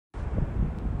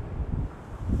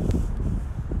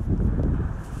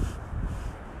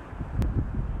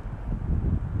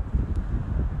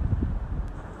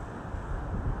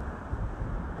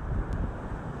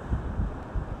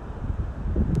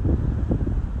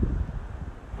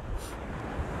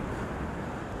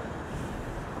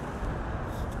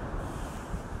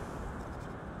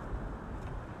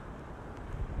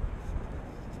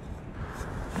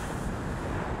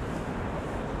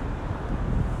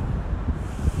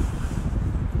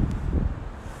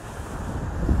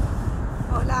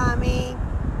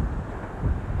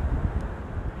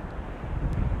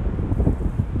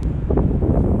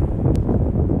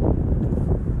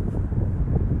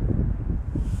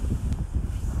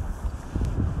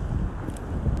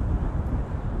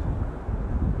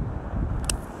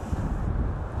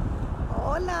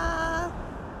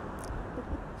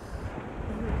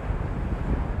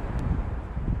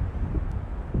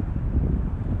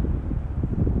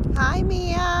Hi,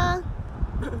 Mia.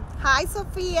 Hi,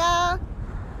 Sophia.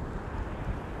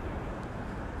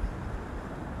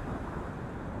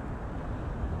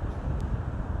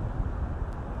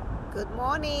 Good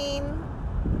morning.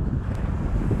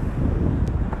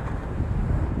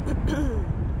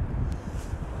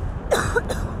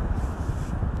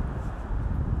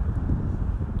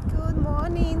 Good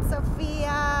morning,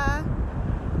 Sophia.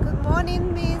 Good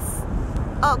morning, Miss.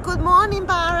 Oh, good morning,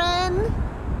 Baron.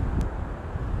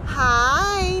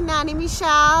 Hi, Nanny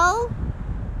Michelle.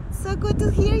 So good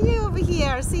to hear you over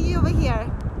here. See you over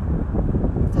here.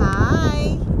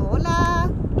 Hi. Hola.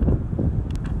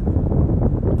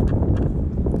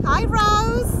 Hi,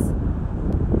 Rose.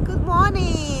 Good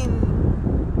morning.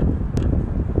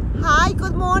 Hi,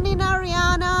 good morning,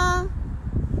 Ariana.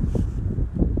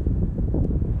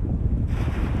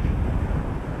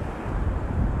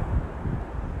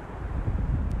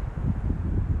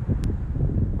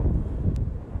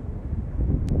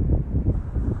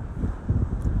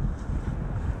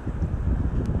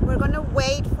 We're gonna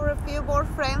wait for a few more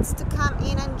friends to come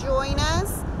in and join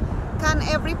us. Can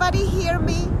everybody hear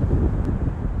me?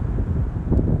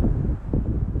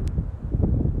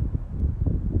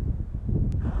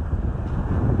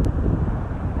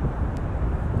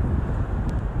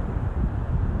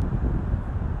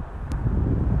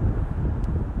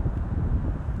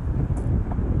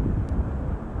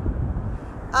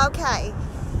 Okay,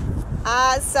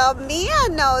 so Mia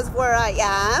knows where I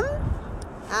am.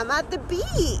 I'm at the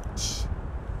beach.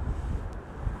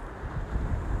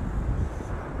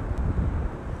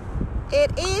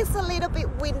 It is a little bit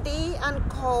windy and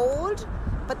cold,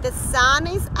 but the sun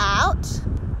is out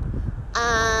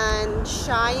and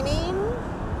shining,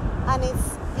 and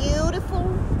it's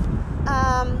beautiful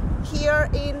here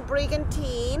in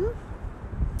Brigantine.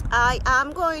 I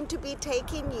am going to be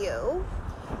taking you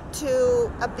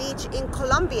to a beach in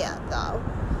Colombia, though.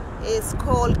 It's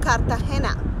called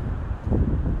Cartagena.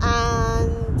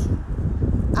 And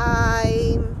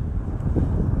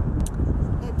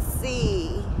let's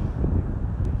see.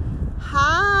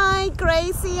 Hi,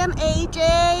 Gracie and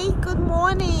AJ. Good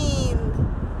morning.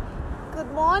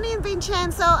 Good morning,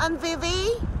 Vincenzo and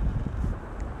Vivi.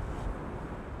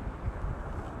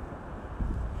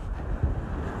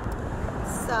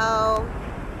 So,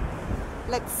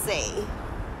 let's see.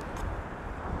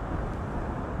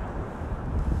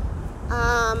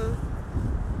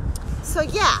 So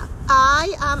yeah,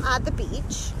 I am at the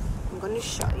beach. I'm going to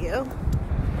show you.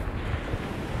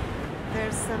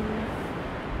 There's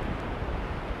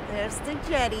the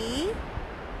jetty.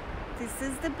 This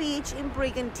is the beach in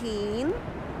Brigantine.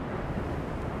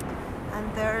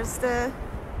 And there's the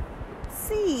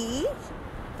sea,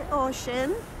 the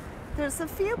ocean. There's a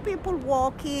few people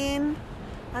walking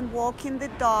and walking the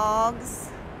dogs.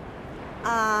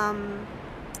 Hi.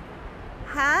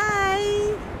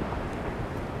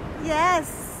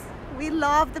 Yes, we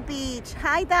love the beach.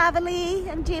 Hi, Davali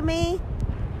and Jimmy.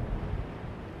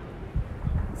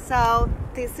 So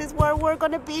this is where we're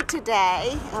going to be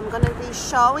today. I'm going to be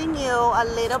showing you a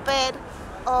little bit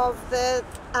of the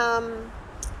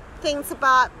things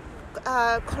about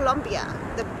Colombia,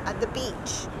 at the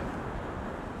beach.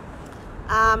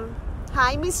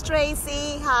 Hi, Miss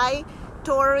Tracy. Hi,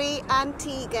 Tori and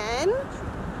Tegan.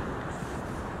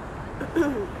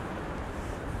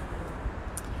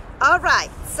 All right,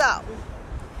 so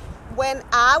when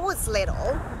I was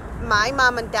little, my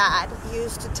mom and dad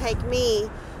used to take me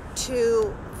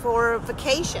for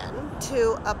vacation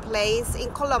to a place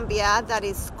in Colombia that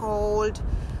is called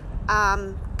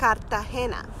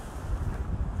Cartagena.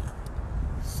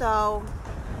 So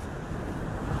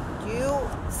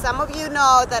some of you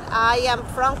know that I am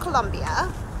from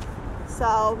Colombia.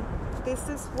 So this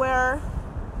is where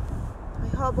I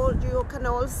hope you can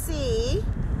all see.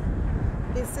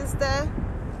 This is the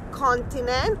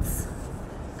continent,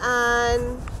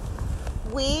 and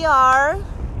we are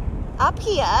up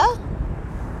here,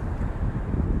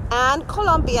 and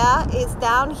Colombia is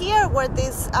down here where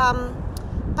this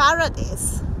parrot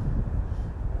is.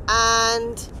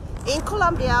 And in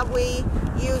Colombia, we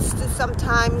used to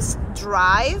sometimes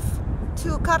drive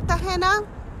to Cartagena,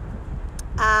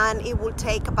 and it will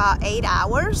take about 8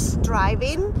 hours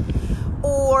driving.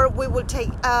 Or we will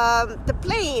take the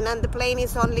plane, and the plane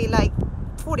is only like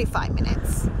 45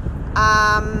 minutes.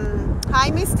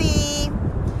 Hi, Misty.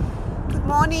 Good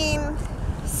morning.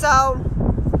 So,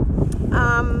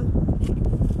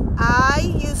 I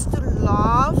used to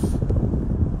love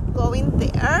going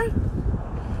there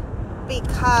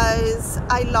because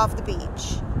I love the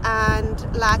beach. And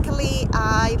luckily,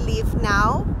 I live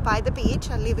now by the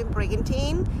beach. I live in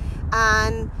Brigantine.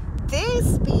 And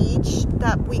this beach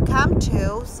that we come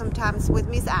to sometimes with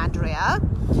Miss Andrea,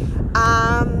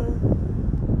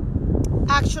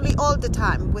 actually all the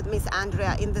time with Miss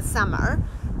Andrea in the summer,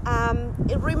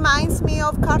 it reminds me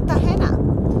of Cartagena.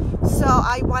 So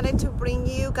I wanted to bring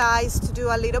you guys to do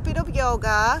a little bit of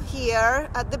yoga here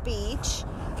at the beach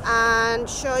and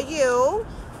show you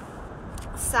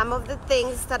some of the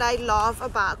things that I love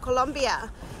about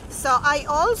Colombia. So I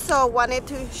also wanted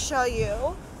to show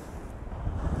you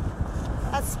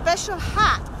a special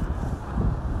hat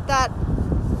that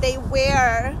they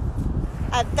wear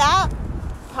at that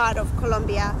part of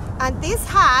Colombia. And this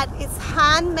hat is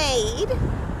handmade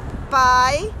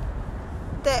by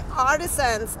the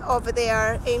artisans over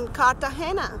there in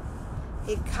Cartagena.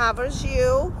 It covers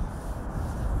you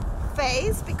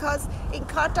face because in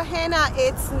Cartagena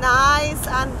it's nice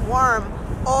and warm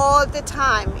all the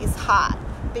time. It's hot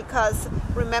because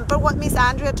remember what Miss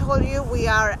Andrea told you, we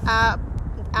are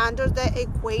under the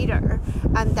equator,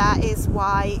 and that is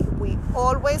why we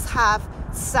always have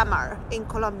summer in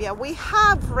Colombia. We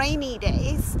have rainy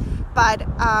days, but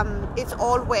it's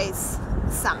always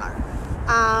summer.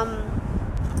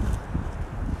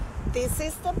 This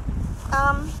is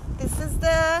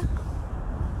the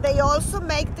they also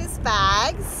make these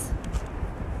bags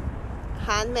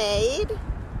handmade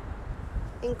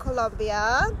in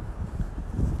Colombia,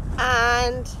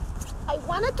 and I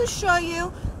wanted to show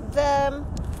you the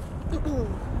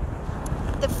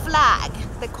flag,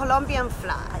 the Colombian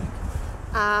flag.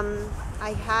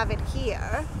 I have it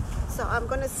here, so I'm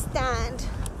gonna stand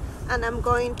and I'm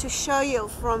going to show you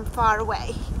from far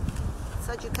away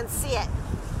so you can see it.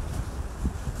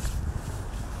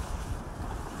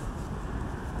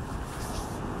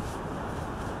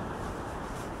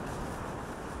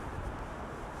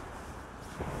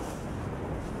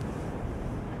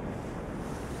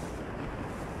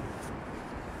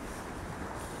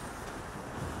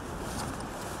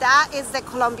 That is the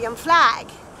Colombian flag.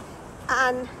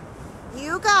 And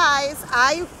you guys,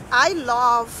 I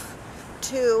love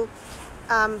to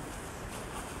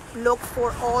look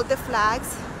for all the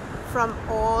flags from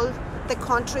all the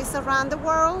countries around the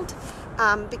world,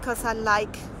 because I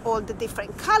like all the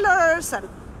different colors and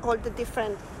all the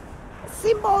different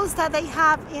symbols that they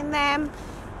have in them.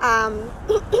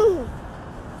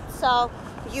 So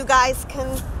you guys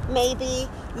can maybe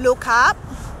look up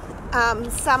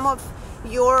some of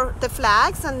the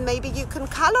flags, and maybe you can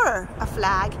color a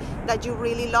flag that you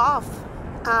really love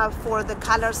for the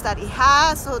colors that it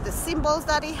has or the symbols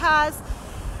that it has.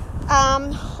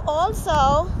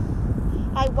 Also,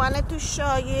 I wanted to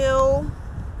show you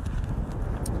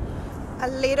a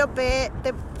little bit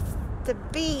the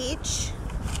beach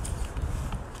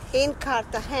in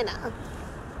Cartagena.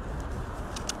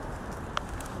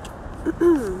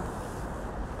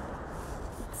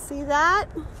 See that?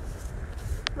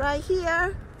 Right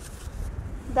here,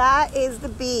 that is the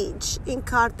beach in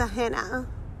Cartagena.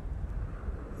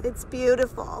 It's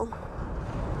beautiful,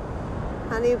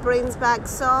 and it brings back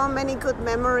so many good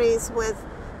memories with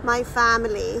my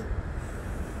family.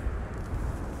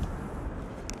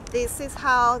 This is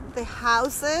how the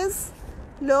houses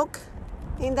look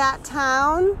in that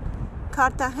town,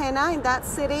 Cartagena, in that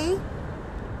city.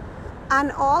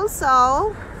 And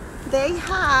also they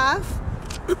have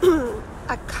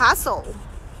a castle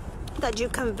that you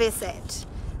can visit,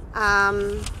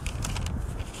 and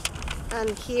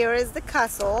here is the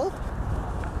castle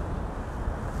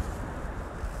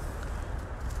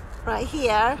right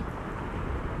here.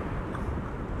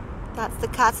 That's the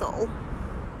castle.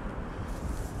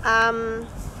 On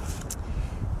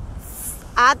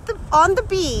the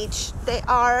beach there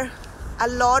are a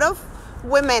lot of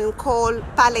women called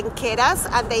palenqueras,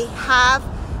 and they have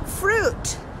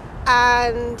fruit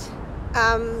and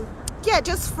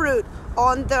just fruit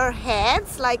on their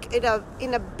heads, like in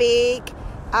a big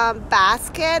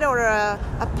basket or a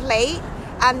plate.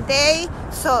 And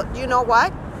so you know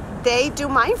what, they do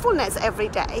mindfulness every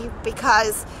day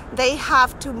because they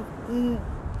have to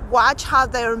watch how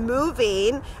they're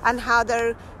moving and how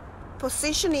they're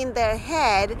positioning their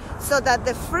head so that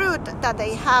the fruit that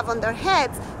they have on their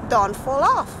heads don't fall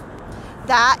off.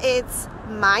 That is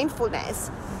mindfulness,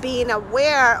 being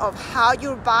aware of how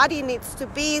your body needs to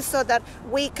be so that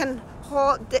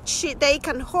they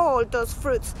can hold those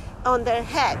fruits on their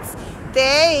heads.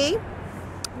 They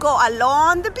go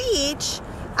along the beach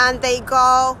and they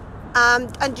go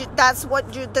that's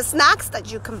the snacks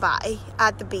that you can buy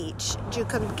at the beach. You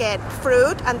can get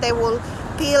fruit and they will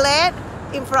peel it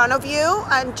in front of you,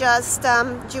 and just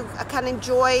you can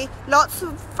enjoy lots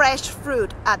of fresh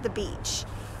fruit at the beach.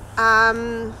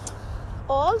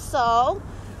 Also,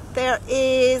 there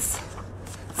is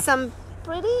some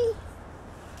pretty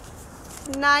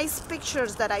nice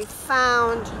pictures that I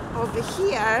found over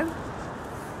here.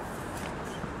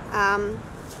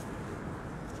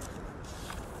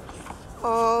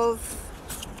 Of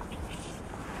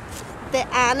the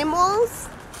animals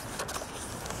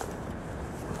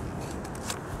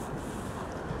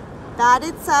that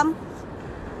is some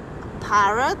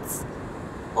parrots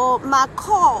or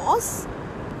macaws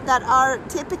that are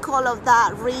typical of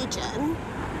that region.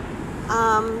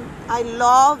 I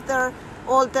love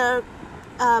all their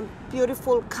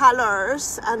beautiful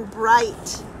colors and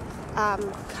bright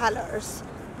colors.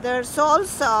 There's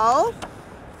also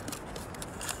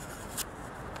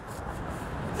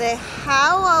the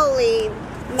howling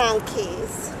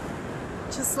monkeys.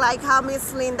 Just like how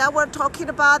Miss Linda were talking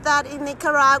about that in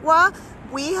Nicaragua,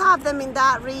 we have them in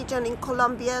that region in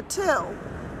Colombia too.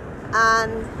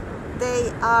 And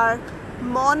they are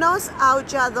monos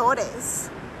aulladores.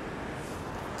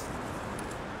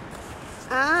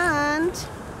 And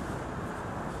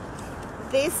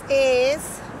this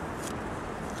is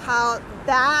how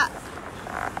that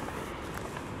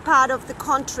part of the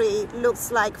country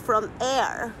looks like from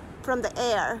the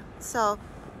air. So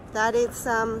that is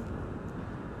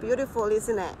beautiful,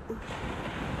 isn't it?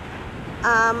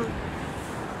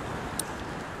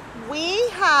 We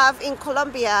have in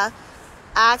Colombia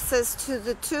access to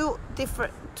the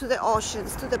to the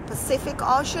oceans, to the Pacific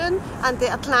Ocean and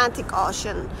the Atlantic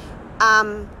Ocean.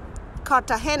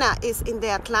 Cartagena is in the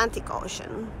Atlantic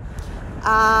Ocean.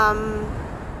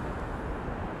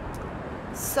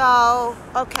 So,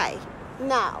 okay,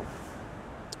 now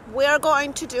we're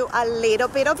going to do a little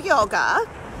bit of yoga.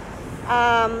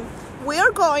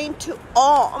 We're going to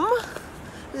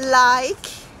like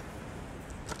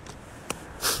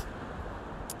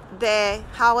the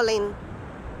howling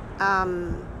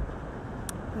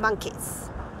monkeys.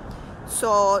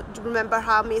 So remember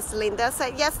how Miss Linda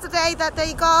said yesterday that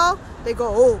they go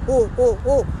oh, oh, oh,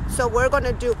 oh. So we're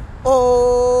gonna do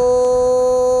oh.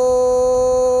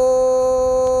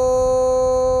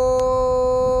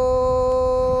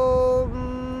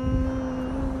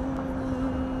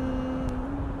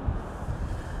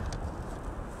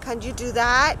 Can you do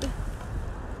that?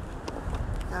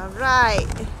 All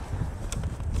right.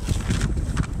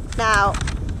 Now,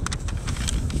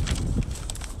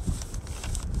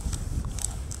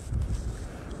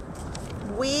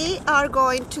 we are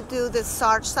going to do the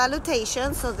Sarge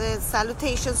salutation, so the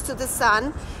salutations to the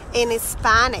sun in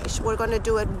Spanish. We're going to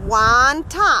do it one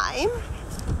time.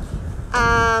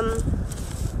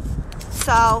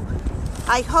 So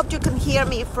I hope you can hear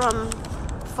me from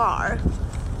far.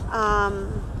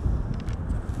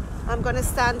 I'm going to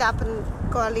stand up and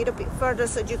go a little bit further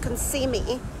so you can see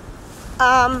me.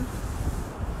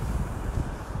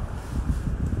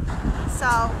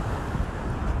 So,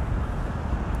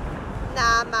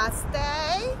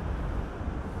 namaste,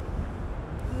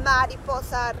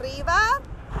 mariposa arriba,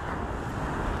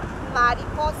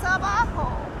 mariposa abajo,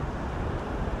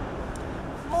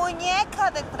 muñeca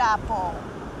de trapo,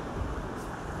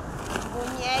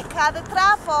 muñeca de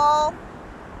trapo,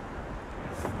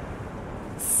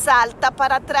 salta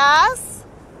para atrás,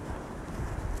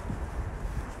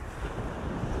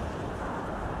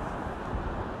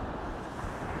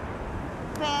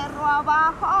 perro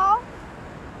abajo,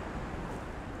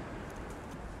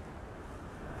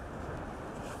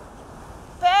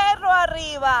 perro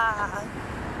arriba,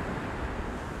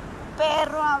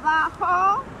 perro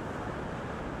abajo,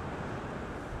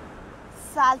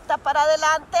 salta para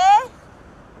adelante,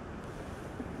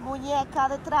 muñeca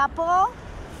de trapo,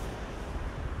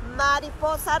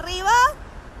 mariposa arriba,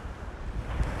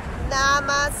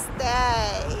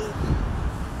 namaste.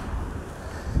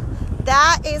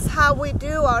 That is how we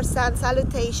do our sun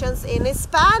salutations in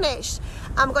Spanish.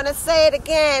 I'm going to say it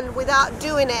again without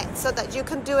doing it so that you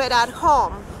can do it at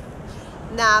home.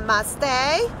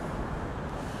 Namaste,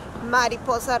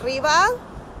 mariposa arriba,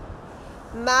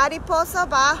 mariposa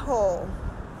abajo,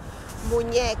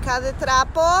 muñeca de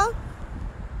trapo,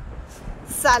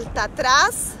 salta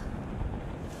atrás,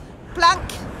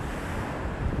 plank,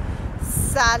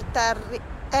 salta,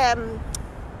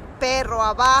 perro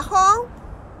abajo,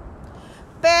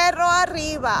 perro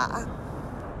arriba,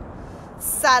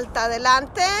 salta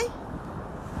adelante,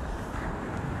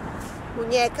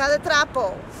 muñeca de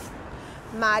trapo,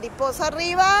 mariposa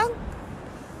arriba,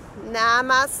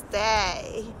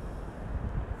 namaste.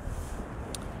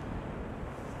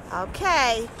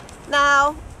 Okay,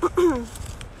 now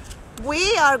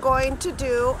we are going to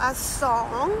do a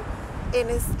song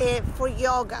for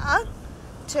yoga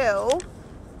too,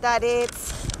 that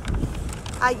it's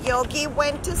a yogi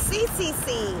went to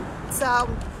CCC. So,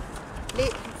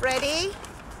 ready?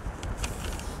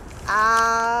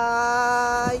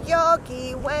 Ah,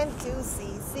 Yogi went to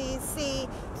see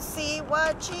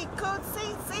what she could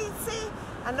see,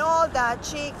 and all that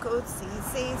she could see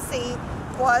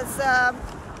was a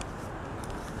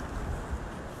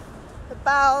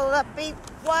big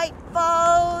white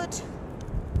boat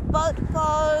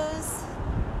pose.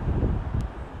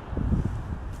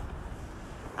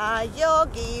 Ah,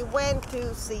 Yogi went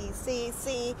to see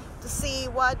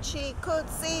what she could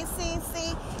see,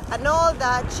 and all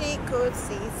that she could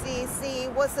see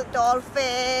was a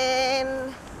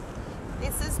dolphin.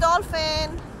 This is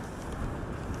dolphin.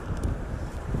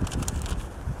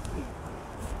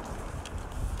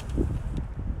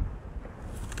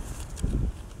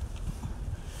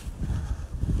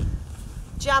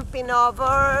 Jumping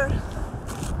over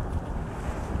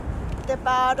the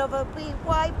bow of a big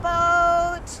white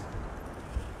boat.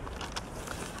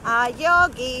 Ah,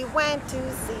 Yogi went to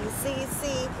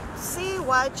see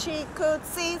what she could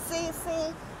see,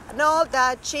 and all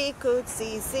that she could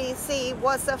see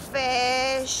was a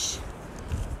fish.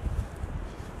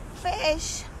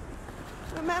 Fish.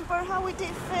 Remember how we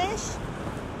did fish?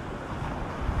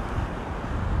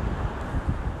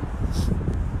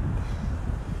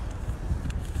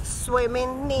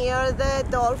 Swimming near the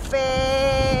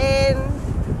dolphin.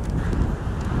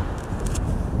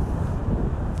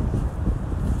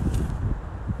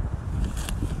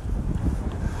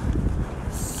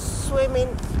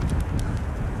 Swimming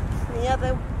near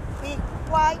the big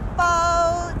white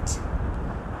boat.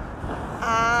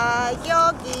 Ah,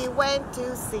 Yogi went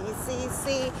to see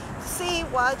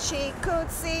what she could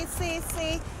see,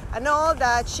 and all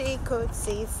that she could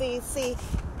see.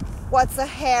 What's a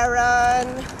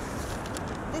heron?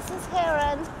 This is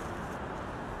heron.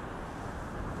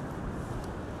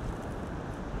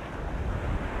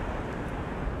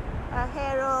 A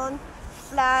heron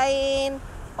flying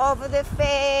over the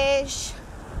fish.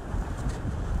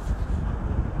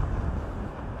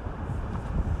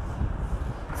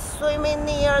 Swimming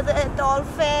near the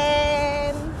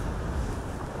dolphin.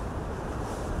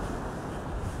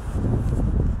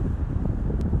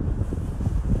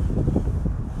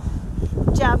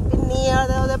 Jumping near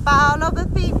the bow of a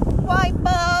big white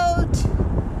boat.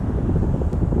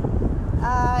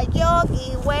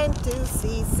 Yogi went to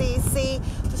see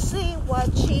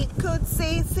what she could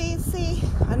see,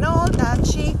 and all that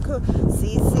she could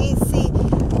see.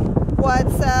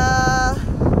 What's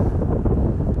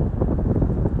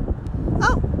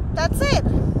oh, that's it.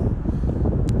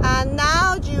 And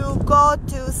now you go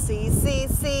to see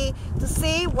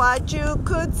what you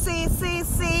could see.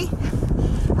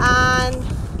 And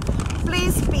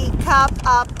please pick up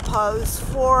a pose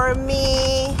for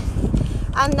me.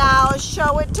 And now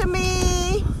show it to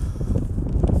me.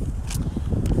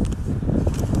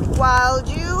 While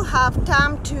you have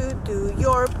time to do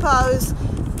your pose,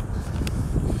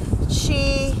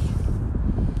 she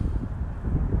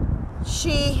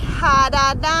had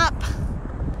a nap,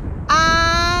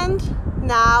 and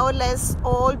now let's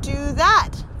all do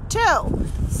that too.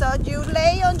 So you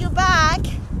lay on your back,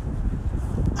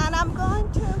 and I'm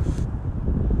going to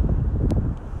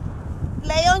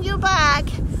lay on your back,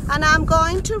 and I'm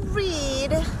going to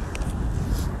read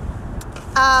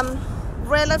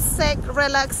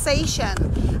relaxation.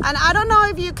 And I don't know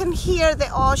if you can hear the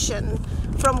ocean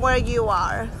from where you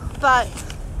are, but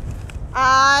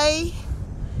I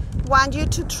want you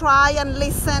to try and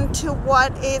listen to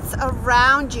what is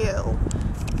around you.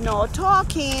 No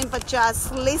talking, but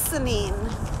just listening.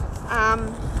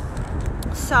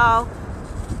 So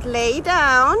lay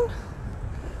down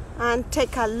and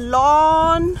take a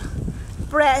long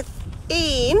breath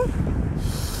in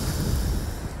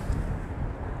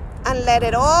and let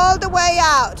it all the way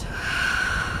out.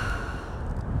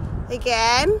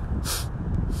 Again.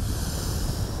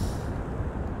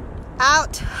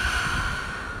 Out.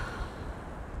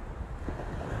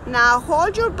 Now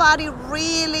hold your body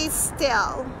really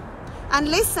still and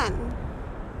listen.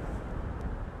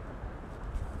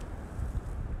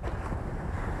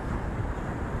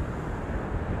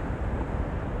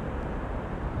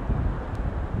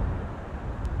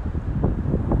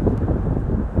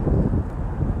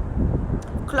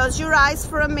 Close your eyes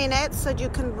for a minute so you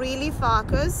can really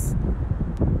focus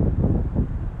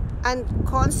and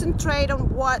concentrate on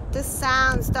what the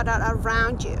sounds that are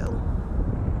around you.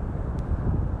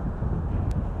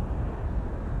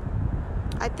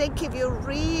 I think if you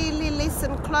really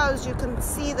listen close, you can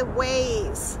see the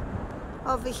waves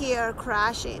over here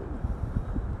crashing.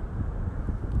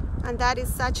 And that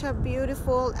is such a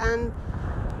beautiful and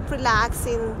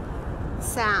relaxing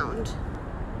sound.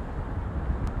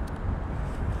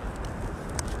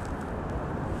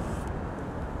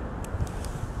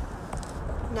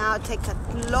 Now take a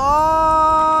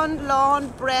long, long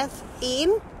breath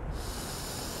in.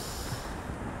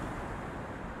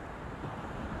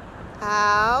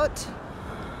 Out.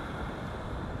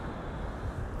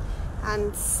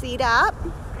 And sit up.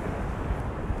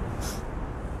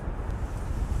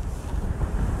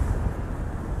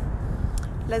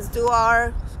 Let's do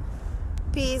our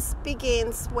peace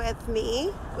begins with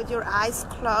me, with your eyes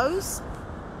closed.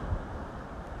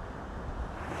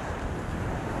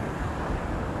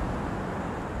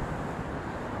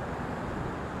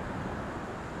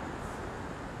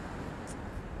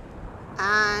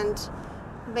 And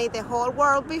may the whole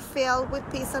world be filled with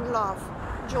peace and love,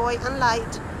 joy and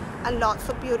light, and lots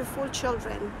of beautiful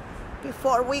children.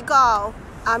 Before we go,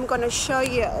 I want to show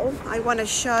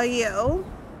you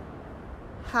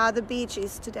how the beach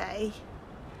is today.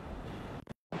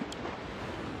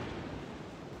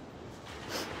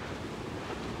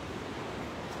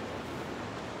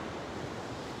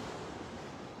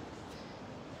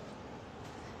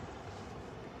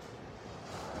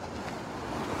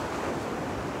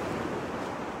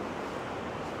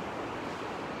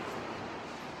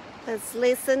 Let's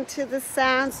listen to the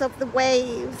sounds of the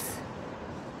waves.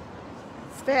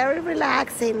 It's very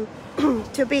relaxing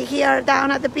to be here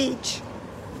down at the beach.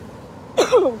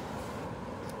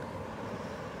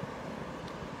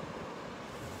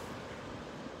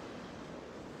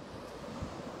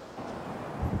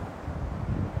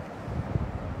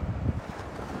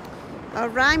 All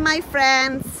right, my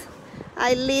friends,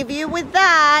 I leave you with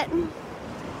that.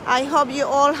 I hope you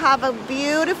all have a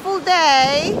beautiful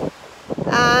day.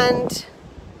 And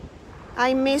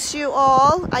I miss you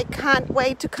all. I can't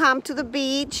wait to come to the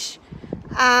beach.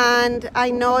 And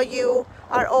I know you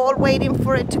are all waiting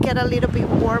for it to get a little bit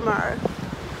warmer.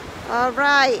 All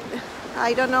right.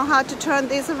 I don't know how to turn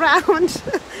this around.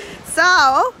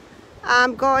 So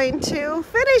I'm going to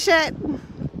finish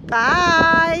it.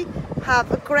 Bye.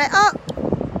 Have a great... Oh,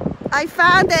 I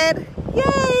found it.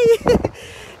 Yay.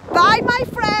 Bye, my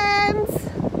friends.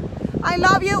 I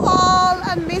love you all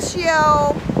and miss you.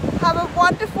 Have a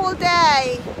wonderful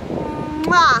day.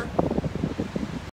 Mwah.